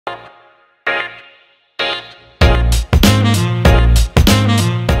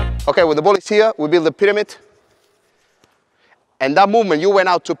Okay, when the ball is here, we build the pyramid. And that movement, you went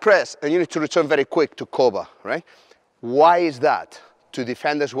out to press, and you need to return very quick to cover, right? Why is that? To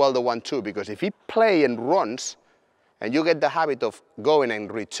defend as well the 1-2, because if he play and runs, and you get the habit of going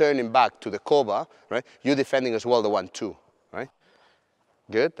and returning back to the cover, right? You're defending as well the 1-2, right?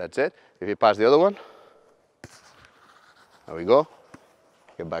 Good, that's it. If you pass the other one, there we go.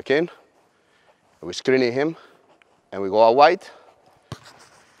 Get back in. We're screening him, and we go out wide.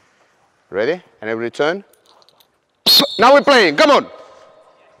 Ready? And then return. Now we're playing, come on.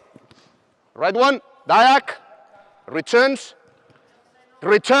 Right one, Dayak, returns,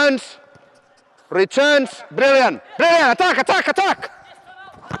 returns, returns, brilliant, brilliant, attack, attack, attack.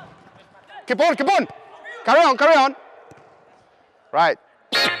 Keep on, carry on, carry on. Right.